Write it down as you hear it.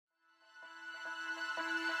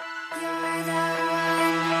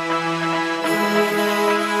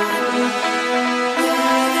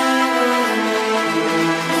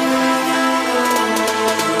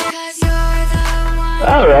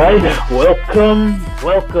right,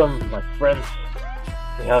 welcome, my friends.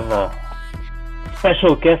 We have a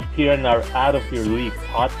special guest here in our Out of Your League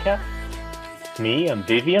podcast. Me, I'm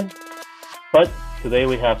Vivian, but today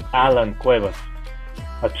we have Alan Cuevas,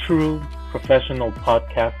 a true professional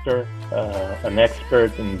podcaster, an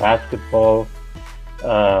expert in basketball,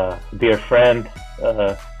 dear friend,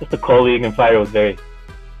 just a colleague, and Fire was very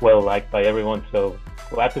well liked by everyone. So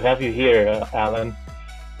glad to have you here, Alan.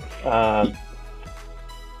 Um,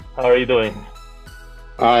 how are you doing?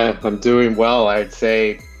 I'm doing well. I'd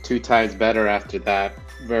say two times better after that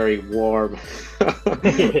very warm,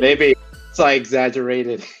 maybe slightly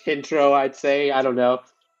exaggerated intro, I'd say. I don't know.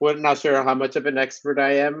 We're not sure how much of an expert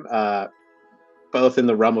I am, both in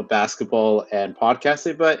the realm of basketball and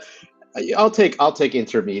podcasting, but I'll take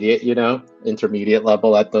intermediate, intermediate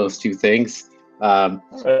level at those two things. Um,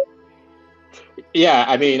 Uh, yeah,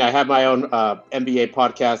 I mean, I have my own NBA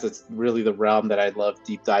podcast. It's really the realm that I love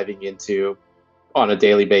deep diving into on a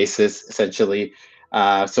daily basis, essentially.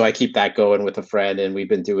 So I keep that going with a friend, and we've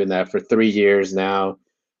been doing that for 3 years now.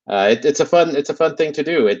 It's a fun thing to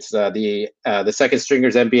do. It's the Second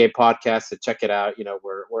Stringers NBA podcast. So check it out.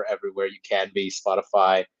 We're everywhere you can be: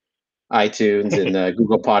 Spotify, iTunes, and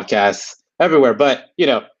Google Podcasts, everywhere. But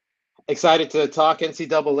excited to talk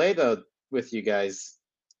NCAA though with you guys.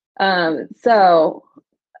 So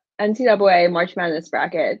NCAA March Madness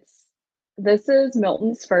brackets. This is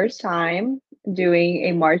Milton's first time doing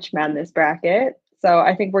a March Madness bracket. So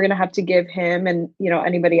I think we're gonna have to give him and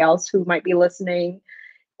anybody else who might be listening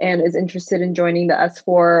and is interested in joining the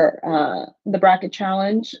S4 the bracket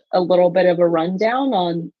challenge a little bit of a rundown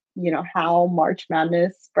on how March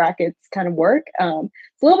Madness brackets kind of work.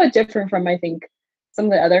 It's a little bit different from I think some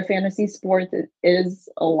of the other fantasy sports. It is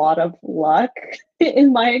a lot of luck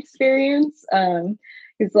in my experience.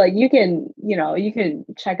 It's like you can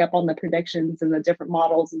check up on the predictions and the different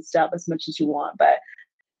models and stuff as much as you want, but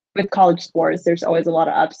with college sports, there's always a lot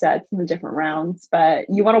of upsets in the different rounds. But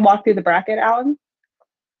you want to walk through the bracket, Alan?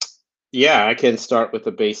 Yeah, I can start with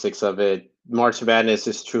the basics of it. March Madness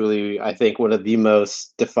is truly, I think, one of the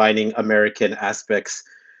most defining American aspects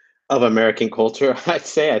of American culture. I'd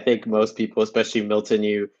say. I think most people, especially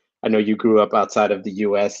Milton, I know you grew up outside of the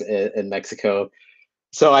U.S. and Mexico,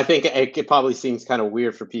 so I think it probably seems kind of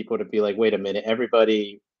weird for people to be like, wait a minute,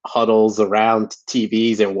 everybody huddles around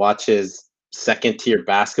TVs and watches second tier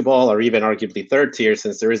basketball, or even arguably third tier,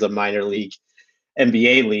 since there is a minor league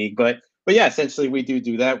NBA league. But yeah, essentially we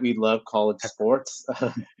do that. We love college sports.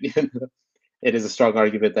 It is a strong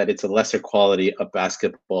argument that it's a lesser quality of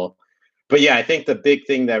basketball. But yeah, I think the big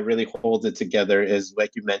thing that really holds it together is,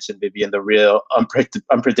 like you mentioned, Vivian, the real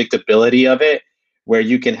unpredictability of it, where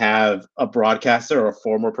you can have a broadcaster or a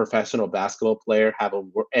former professional basketball player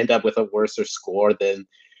end up with a worse score than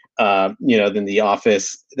the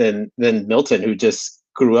office than Milton, who just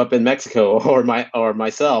grew up in Mexico, or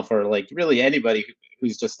myself, or like really anybody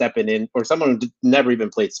who's just stepping in, or someone who never even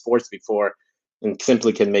played sports before and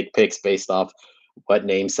simply can make picks based off what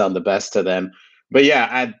names sound the best to them. But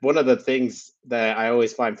yeah, one of the things that I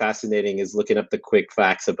always find fascinating is looking up the quick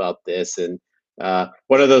facts about this. And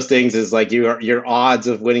one of those things is like your odds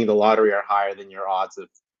of winning the lottery are higher than your odds of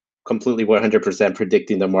completely 100%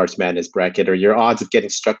 predicting the March Madness bracket, or your odds of getting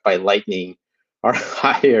struck by lightning are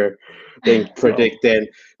higher than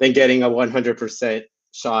than getting a 100%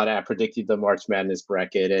 shot at predicting the March Madness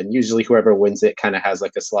bracket. And usually whoever wins it kind of has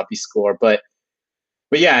like a sloppy score. But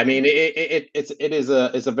yeah, I mean,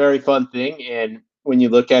 it's a very fun thing. And when you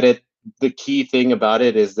look at it, the key thing about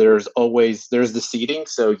it is there's the seeding.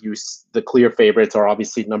 So the clear favorites are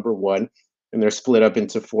obviously number one, and they're split up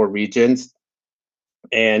into four regions.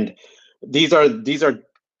 And these are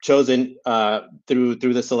chosen through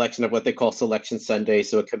the selection of what they call Selection Sunday.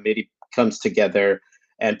 So a committee comes together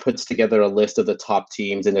and puts together a list of the top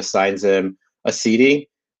teams and assigns them a seeding.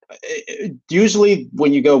 Usually,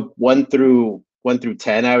 when you go one through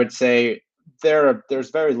 10, I would say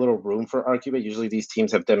there's very little room for argument. Usually, these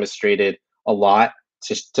teams have demonstrated a lot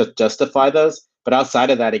to justify those. But outside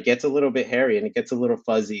of that, it gets a little bit hairy and it gets a little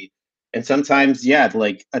fuzzy. And sometimes, yeah,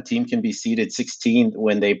 like a team can be seeded 16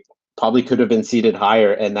 when they probably could have been seeded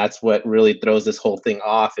higher. And that's what really throws this whole thing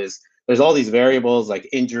off. Is there's all these variables like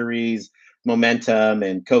injuries, momentum,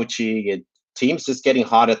 and coaching, and teams just getting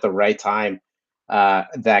hot at the right time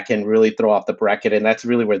that can really throw off the bracket. And that's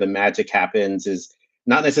really where the magic happens, is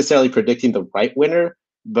not necessarily predicting the right winner,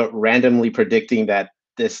 but randomly predicting that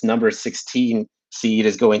this number 16 seed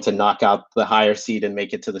is going to knock out the higher seed and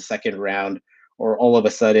make it to the second round, or all of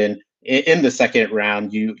a sudden in the second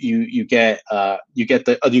round you get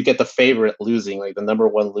the favorite losing, like the number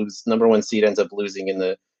one seed ends up losing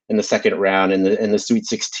in in the second round in the Sweet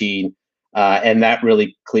 16, and that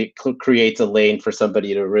really creates a lane for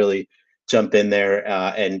somebody to really jump in there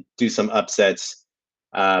and do some upsets.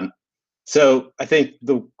 So I think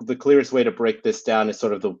the clearest way to break this down is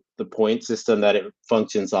sort of the point system that it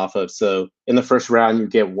functions off of. So in the first round, you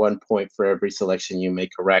get 1 point for every selection you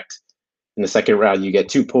make correct. In the second round, you get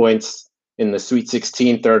 2 points. In the Sweet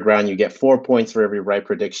 16, third round, you get 4 points for every right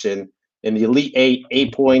prediction. In the Elite Eight,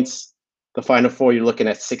 8 points. The Final Four, you're looking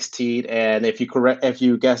at 16. And if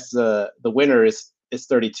you guess the winner is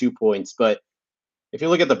 32 points. But if you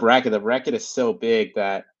look at the bracket is so big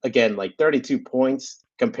that, again, like 32 points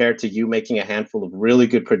compared to you making a handful of really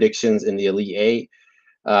good predictions in the Elite Eight,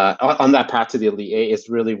 on that path to the Elite Eight is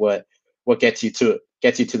really what gets you to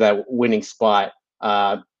that winning spot.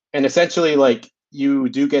 And essentially, like, you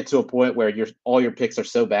do get to a point where all your picks are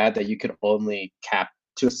so bad that you could only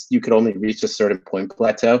reach a certain point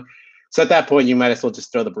plateau. So at that point, you might as well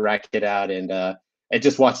just throw the bracket out and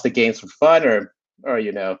just watch the games for fun,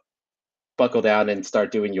 or buckle down and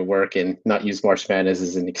start doing your work and not use March Madness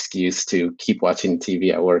as an excuse to keep watching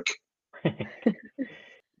TV at work.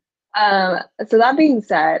 So that being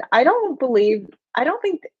said, I don't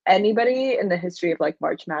think anybody in the history of like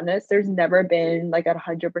March Madness, there's never been like a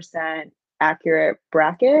 100% accurate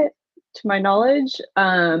bracket to my knowledge.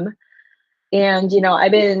 And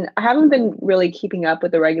I haven't been really keeping up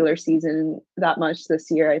with the regular season that much this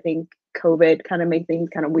year. I think COVID kind of made things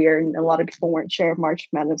kind of weird, and a lot of people weren't sure if March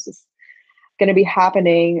Madness is going to be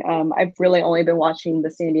happening. I've really only been watching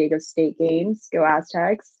the San Diego State games, go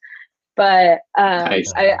Aztecs. But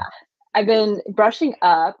Nice. I've been brushing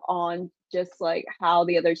up on just like how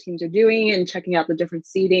the other teams are doing and checking out the different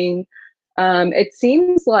seeding. It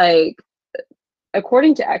seems like,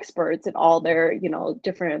 according to experts and all their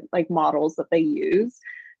different like models that they use,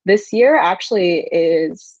 this year actually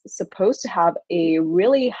is supposed to have a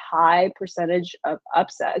really high percentage of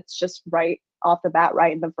upsets just right off the bat,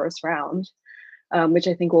 right in the first round, which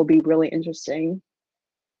I think will be really interesting.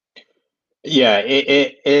 Yeah,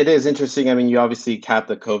 it is interesting. I mean, you obviously cap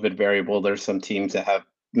the COVID variable. There's some teams that have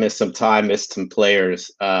missed some time, missed some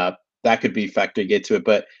players. That could be factoring into it.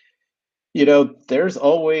 But, there's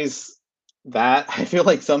always that. I feel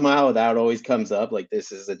like somehow that always comes up. Like,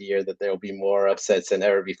 this is a year that there will be more upsets than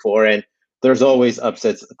ever before. And there's always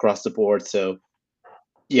upsets across the board. So,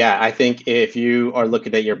 yeah, I think if you are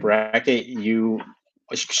looking at your bracket, you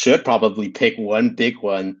should probably pick one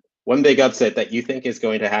big upset that you think is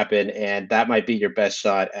going to happen, and that might be your best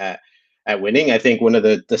shot at winning. I think one of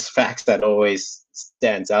the facts that always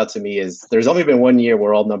stands out to me is there's only been 1 year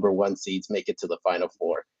where all number 1 seeds make it to the Final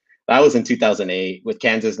Four. That was in 2008 with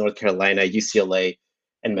Kansas, North Carolina, UCLA,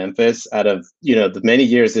 and Memphis. Out of the many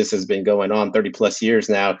years this has been going on, 30 plus years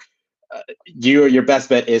now, your best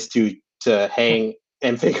bet is to hang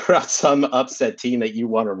and figure out some upset team that you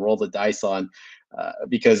want to roll the dice on.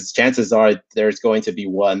 Because chances are there's going to be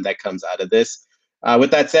one that comes out of this.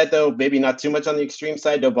 With that said, though, maybe not too much on the extreme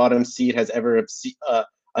side. No bottom seed has ever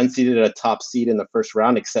unseeded a top seed in the first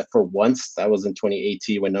round, except for once. That was in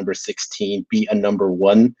 2018 when number 16 beat a number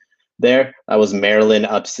 1 there. That was Maryland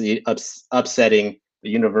upsetting the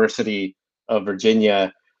University of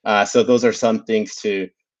Virginia. So those are some things to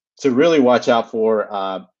really watch out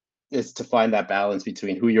for. Is to find that balance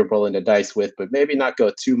between who you're rolling the dice with, but maybe not go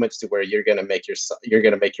too much to where you're going to make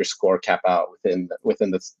your score cap out within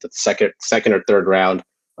the second or third round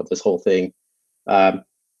of this whole thing. But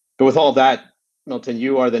with all that, Milton,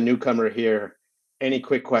 you are the newcomer here. Any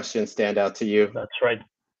quick questions stand out to you? That's right.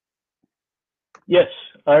 Yes.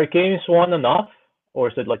 Are games on and off, or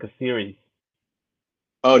is it like a series?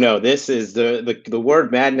 Oh no, this is the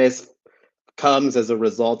word madness comes as a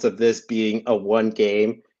result of this being a one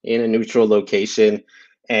game in a neutral location,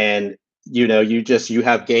 and you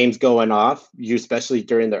have games going off. You, especially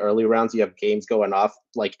during the early rounds, you have games going off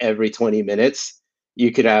like every 20 minutes.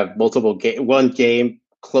 You could have one game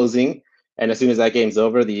closing, and as soon as that game's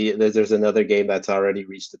over, there's another game that's already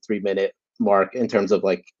reached the 3-minute mark in terms of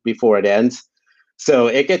like before it ends. So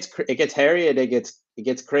it gets hairy and it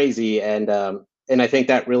gets crazy, and I think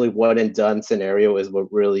that really one and done scenario is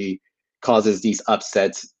what really causes these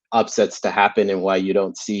upsets to happen, and why you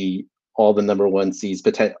don't see all the number 1 seeds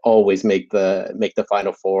always make the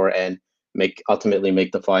Final Four and ultimately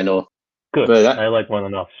make the final. Good. But I like one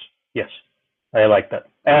and off. Yes, I like that.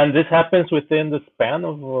 And this happens within the span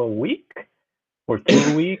of a week or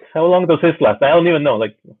 2 weeks. How long does this last? I don't even know.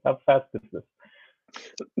 Like, how fast is this?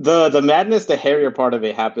 The madness, the hairier part of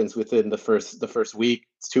it happens within the first week,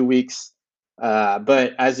 2 weeks.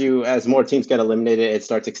 But as more teams get eliminated, it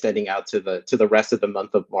starts extending out to the rest of the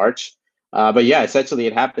month of March. But yeah, essentially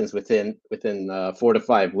it happens within 4 to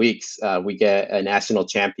 5 weeks. We get a national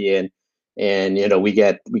champion, and we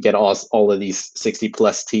get all of these 60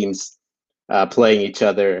 plus teams playing each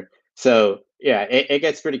other. So yeah, it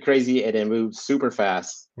gets pretty crazy and it moves super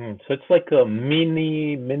fast. So it's like a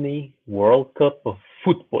mini World Cup of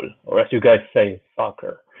football, or as you guys say,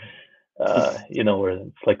 soccer. Where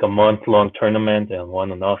it's like a month-long tournament and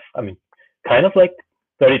one and off. I mean, kind of like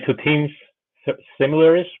 32 teams,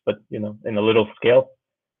 similar-ish, but in a little scale,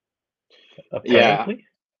 Yeah, apparently.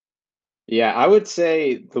 yeah, I would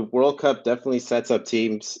say the World Cup definitely sets up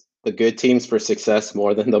the good teams for success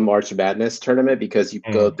more than the March Madness tournament because you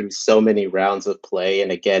go Mm. through so many rounds of play,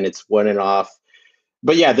 and again, it's one and off.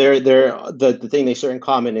 But yeah, the thing they share in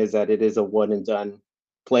common is that it is a one and done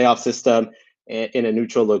playoff system in a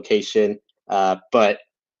neutral location. But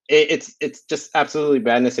it's just absolutely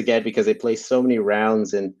madness again because they play so many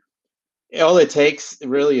rounds, and all it takes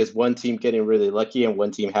really is one team getting really lucky and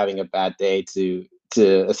one team having a bad day to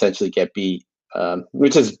essentially get beat,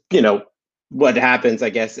 which is what happens, I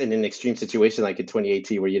guess, in an extreme situation like in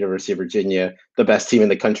 2018, where University of Virginia, the best team in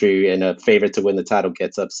the country and a favorite to win the title,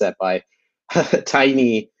 gets upset by a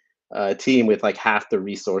tiny team with like half the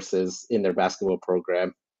resources in their basketball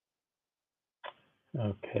program.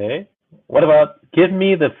 Okay. What about give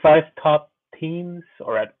me the five top teams,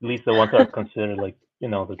 or at least the ones that are considered like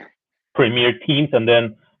the premier teams, and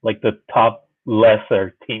then like the top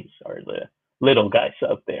lesser teams or the little guys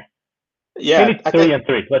out there. Yeah, Maybe I three think and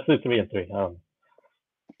three. Let's do 3 and 3.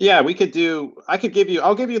 yeah, we could do.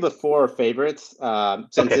 I'll give you the four favorites,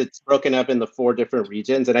 since Okay. it's broken up in the four different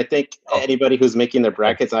regions. And I think Oh, anybody who's making their okay.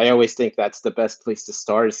 brackets, I always think that's the best place to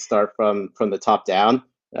start. Is start from the top down.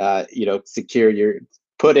 Secure your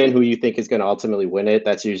put in who you think is going to ultimately win it.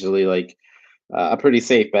 That's usually like a pretty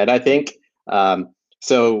safe bet, I think.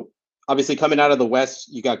 So obviously coming out of the West,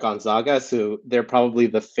 you got Gonzaga, so they're probably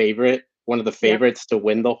one of the Yep. favorites to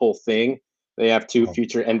win the whole thing. They have two Oh,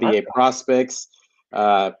 future what? NBA prospects.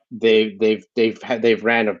 They've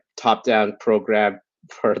ran a top down program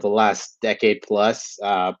for the last decade plus,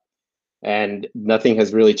 and nothing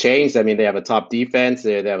has really changed. I mean, they have a top defense.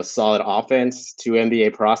 They have a solid offense. Two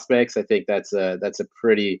NBA prospects. I think that's a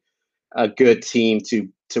pretty a good team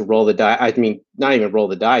to roll the die. I mean, not even roll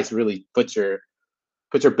the dice. Really put your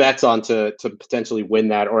bets on to potentially win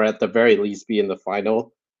that, or at the very least be in the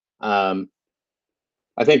final. Um,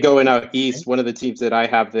 I think going out Okay. east, one of the teams that I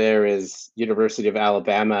have there is University of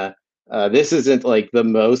Alabama. This isn't like the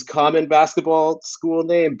most common basketball school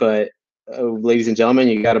name, but ladies and gentlemen,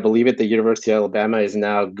 you got to believe it. The University of Alabama is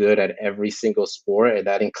now good at every single sport, and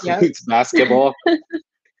that Yep. includes basketball.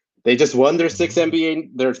 They just won their sixth Mm, NBA,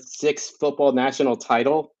 their sixth football national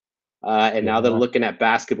title, and now they're yeah. looking at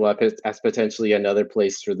basketball as potentially another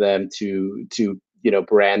place for them to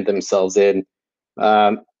brand themselves in.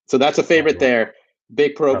 So that's a favorite Uh, there.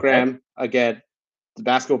 Big okay. program again. The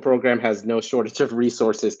basketball program has no shortage of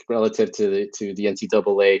resources relative to the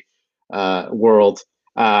NCAA world.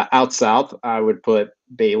 Out south, I would put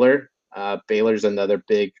Baylor. Baylor's another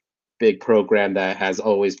big program that has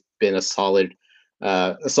always been a solid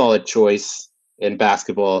choice in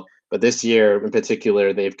basketball. But this year in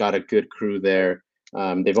particular, they've got a good crew there.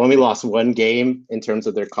 They've only lost one game in terms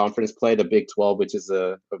of their conference play, the Big 12, which is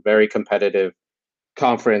a very competitive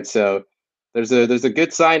conference. So there's a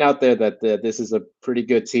good sign out there that this is a pretty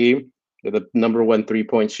good team. They're the number one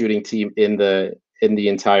 3-point shooting team in the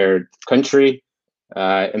entire country.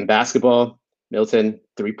 In basketball, Milton,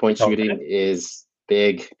 3-point shooting Okay. is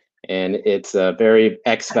big, and it's a very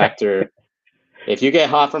X factor. If you get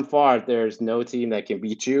hot from far, there's no team that can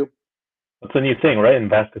beat you. It's a new thing, right? In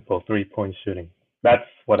basketball, 3-point shooting. That's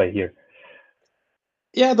what I hear.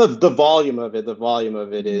 Yeah, the volume of it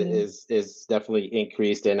Mhm. is definitely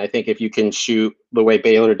increased, and I think if you can shoot the way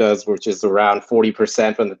Baylor does, which is around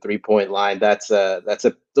 40% from the 3-point line,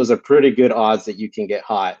 those are pretty good odds that you can get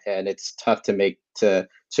hot, and it's tough to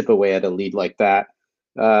chip away at a lead like that.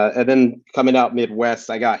 And then coming out Midwest,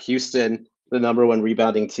 I got Houston, the number one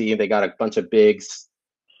rebounding team. They got a bunch of bigs.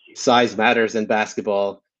 Size matters in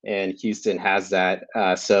basketball, and Houston has that.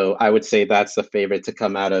 So I would say that's the favorite to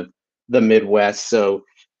come out of the Midwest. So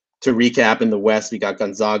to recap, in the West, we got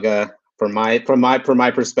Gonzaga. From my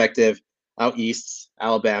perspective, out east,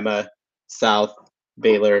 Alabama, South,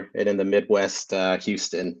 Baylor, and in the Midwest,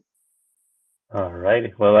 Houston. All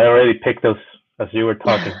righty. Well, I already picked those as you were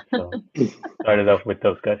talking, so started off with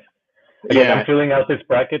those guys. Again, I'm Yeah, filling out this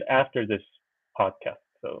bracket after this podcast,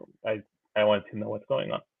 so I want to know what's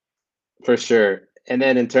going on. for sure. And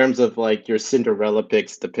then in terms of like your Cinderella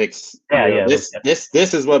picks, the picks, Yeah, yeah, those this guys. this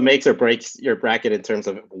this is what makes or breaks your bracket in terms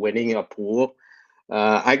of winning a pool.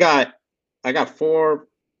 I got four,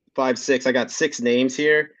 five, six. I got six names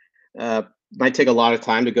here. Might take a lot of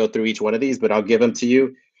time to go through each one of these, but I'll give them to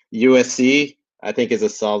you. USC, I think, is a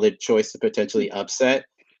solid choice to potentially upset.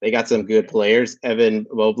 They got some good players. Evan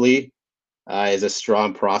Mobley is a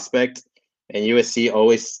strong prospect. And USC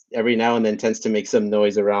always, every now and then, tends to make some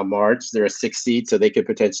noise around March. They're a 6 seed, so they could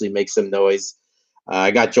potentially make some noise.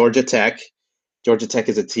 I got Georgia Tech. Georgia Tech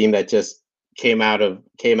is a team that just came out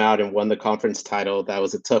and won the conference title. That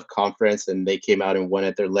was a tough conference, and they came out and won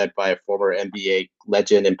it. They're led by a former NBA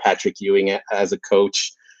legend and Patrick Ewing as a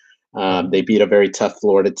coach. They beat a very tough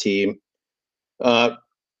Florida team.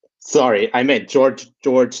 Sorry, I meant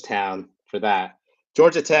Georgetown for that.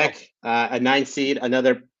 Georgia Tech, a 9 seed,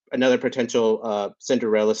 another potential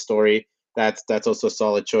Cinderella story. That's also a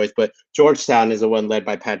solid choice. But Georgetown is the one led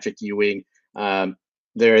by Patrick Ewing.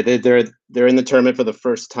 They're in the tournament for the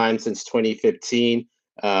first time since 2015.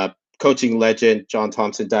 Coaching legend John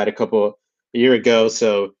Thompson died a year ago,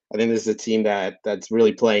 so I think this is a team that's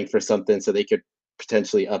really playing for something, so they could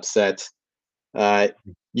potentially upset.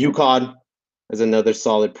 UConn is another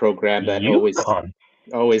solid program that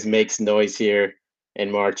always makes noise here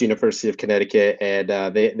in March. University of Connecticut, and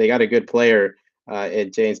they got a good player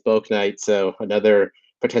in James Bouknight, so another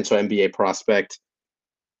potential NBA prospect.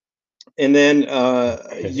 And then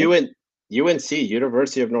UNC,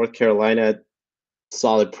 University of North Carolina,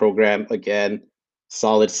 solid program again,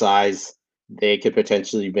 solid size. They could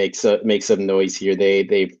potentially make some noise here.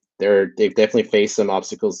 They've definitely faced some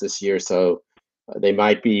obstacles this year, so they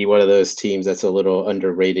might be one of those teams that's a little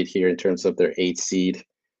underrated here in terms of their 8 seed.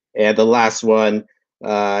 And the last one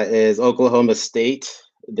is Oklahoma State.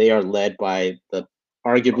 They are led by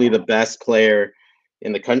arguably the best player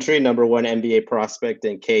in the country, number 1 NBA prospect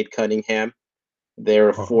in Cade Cunningham. They're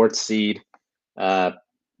a 4th seed.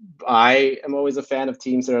 I am always a fan of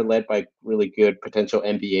teams that are led by really good potential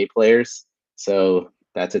NBA players. So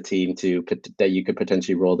that's a team that you could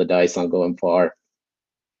potentially roll the dice on going far.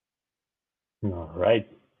 All right.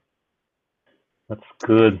 That's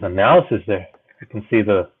good analysis there. You can see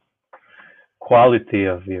the quality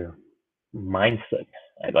of your mindset.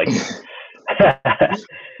 I like it.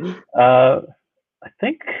 I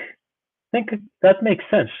think that makes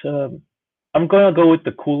sense. I'm gonna go with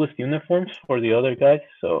the coolest uniforms for the other guys,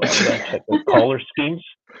 so I'm gonna check the color schemes.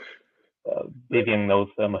 Vivian knows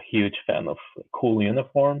I'm a huge fan of cool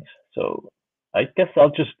uniforms, so I guess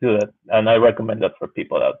I'll just do it, and I recommend that for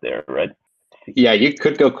people out there, right? Yeah, you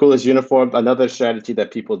could go coolest uniform. Another strategy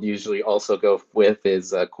that people usually also go with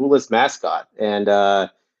is coolest mascot, and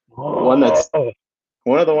one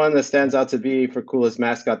of the ones that stands out to be for coolest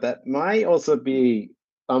mascot that might also be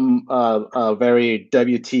a very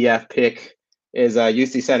WTF pick is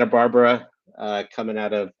UC Santa Barbara, coming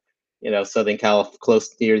out of Southern Cal,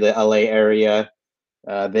 close near the LA area.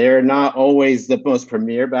 They're not always the most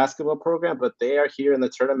premier basketball program, but they are here in the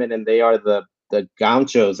tournament, and they are the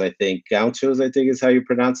Gauchos, I think. Gauchos, I think is how you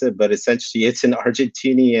pronounce it, but essentially it's an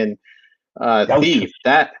Argentinian thief.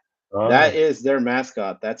 That is their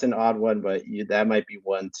mascot. That's an odd one, but that might be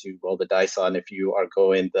one to roll the dice on if you are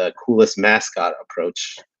going the coolest mascot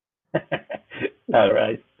approach. All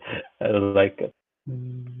right. I like it.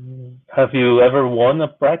 Have you ever won a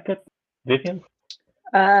bracket, Vivian?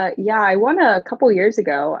 Yeah, I won a couple years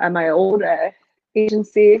ago at my old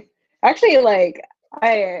agency. Actually,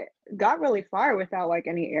 I got really far without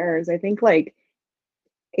any errors. I think this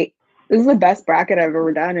is the best bracket I've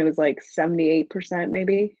ever done. It was 78%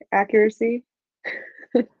 maybe accuracy.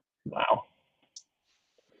 Wow.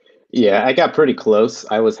 Yeah, I got pretty close.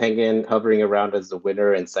 I was hovering around as the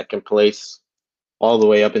winner in second place all the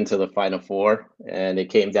way up until the final 4. And it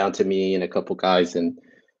came down to me and a couple guys. And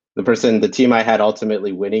the team I had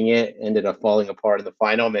ultimately winning it ended up falling apart in the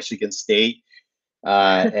final, Michigan State.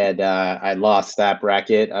 And I lost that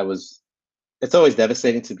bracket. It's always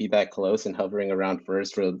devastating to be that close and hovering around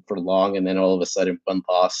first for long, and then all of a sudden one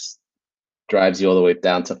loss drives you all the way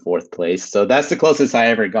down to 4th place. So that's the closest I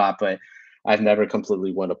ever got, but I've never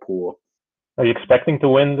completely won a pool. Are you expecting to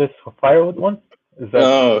win this firewood one?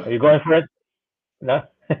 Are you going for it? No.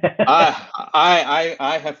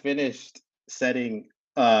 I have finished setting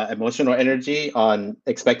emotional energy on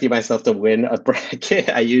expecting myself to win a bracket.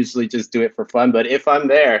 I usually just do it for fun, but if I'm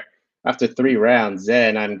there after 3 rounds,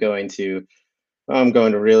 then I'm going to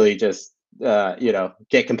really just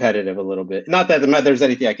get competitive a little bit. Not that there's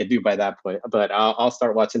anything I could do by that point, but I'll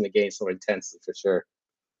start watching the games more intensely for sure.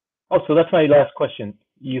 Oh, so that's my last question.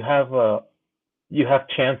 You have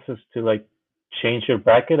chances to change your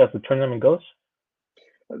bracket as the tournament goes?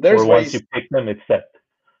 There's or once you pick them, it's set?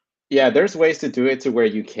 Yeah, there's ways to do it to where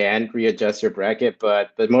you can readjust your bracket,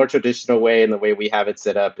 but the more traditional way and the way we have it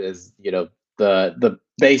set up is, the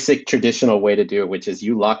basic traditional way to do it, which is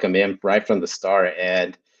you lock them in right from the start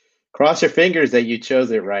and cross your fingers that you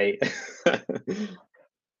chose it right.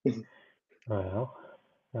 Well,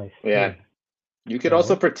 I Yeah. see. You could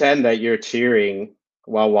also Okay. pretend that you're cheering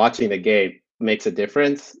while watching the game. Makes a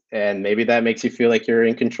difference, and maybe that makes you feel like you're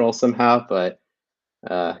in control somehow, but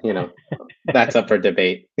that's up for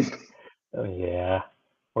debate. Oh, yeah.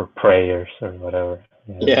 Or prayers or whatever.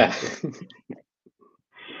 Yeah, Yeah. that's it.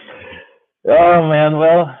 Oh man,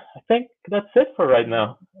 well, I think that's it for right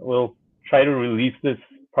now. We'll try to release this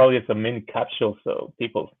probably as a mini capsule so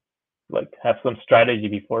people like have some strategy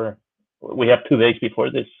before we have 2 days before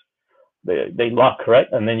this. They lock, right?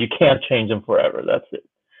 And then you can't change them forever. That's it.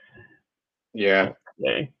 Yeah.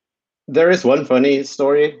 Okay. There is one funny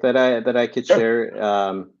story that I could Sure. share.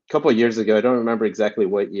 A couple of years ago, I don't remember exactly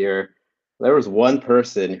what year. There was one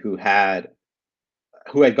person who had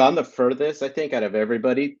gone the furthest, I think, out of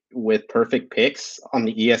everybody with perfect picks on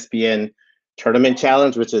the ESPN tournament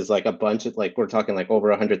challenge, which is like a bunch of like we're talking like over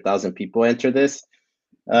 100,000 people enter this.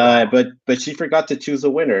 Wow. But she forgot to choose a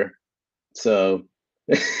winner, so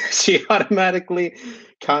she automatically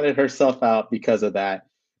counted herself out because of that.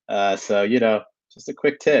 So just a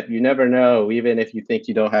quick tip: you never know, even if you think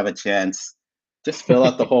you don't have a chance, just fill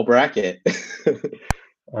out the whole bracket.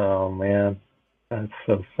 Oh man, that's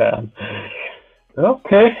so sad.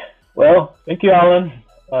 Okay. Well, thank you, Alan.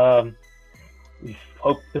 Um, we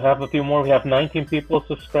hope to have a few more. We have 19 people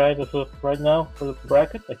subscribed as of right now for the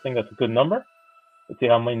bracket. I think that's a good number. Let's see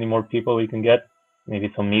how many more people we can get.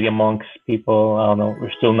 Maybe some Media Monks people. I don't know.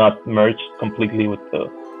 We're still not merged completely with the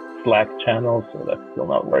Slack channel, so that's still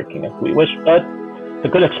not working as we wish, but it's a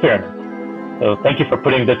good experiment. So thank you for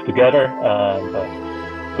putting this together,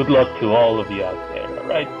 and good luck to all of you out there, all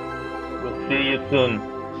right? We'll see you soon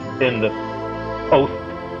in the post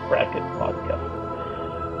bracket podcast.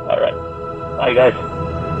 All right. Bye, guys.